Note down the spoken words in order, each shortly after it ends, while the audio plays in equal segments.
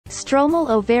Stromal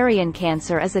ovarian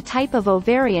cancer is a type of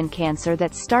ovarian cancer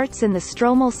that starts in the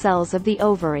stromal cells of the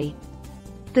ovary.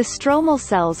 The stromal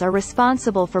cells are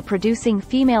responsible for producing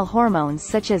female hormones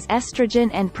such as estrogen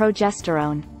and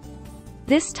progesterone.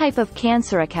 This type of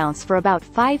cancer accounts for about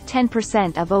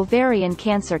 5–10% of ovarian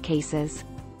cancer cases.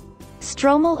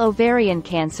 Stromal ovarian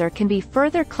cancer can be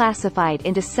further classified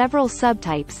into several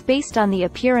subtypes based on the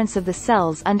appearance of the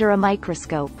cells under a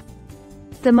microscope.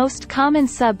 The most common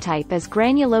subtype is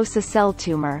granulosa cell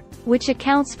tumor, which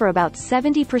accounts for about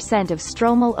 70% of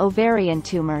stromal ovarian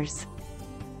tumors.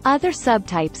 Other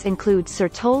subtypes include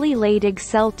Sertoli-Leydig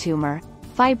cell tumor,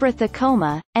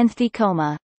 fibrosarcoma, and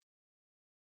thecoma.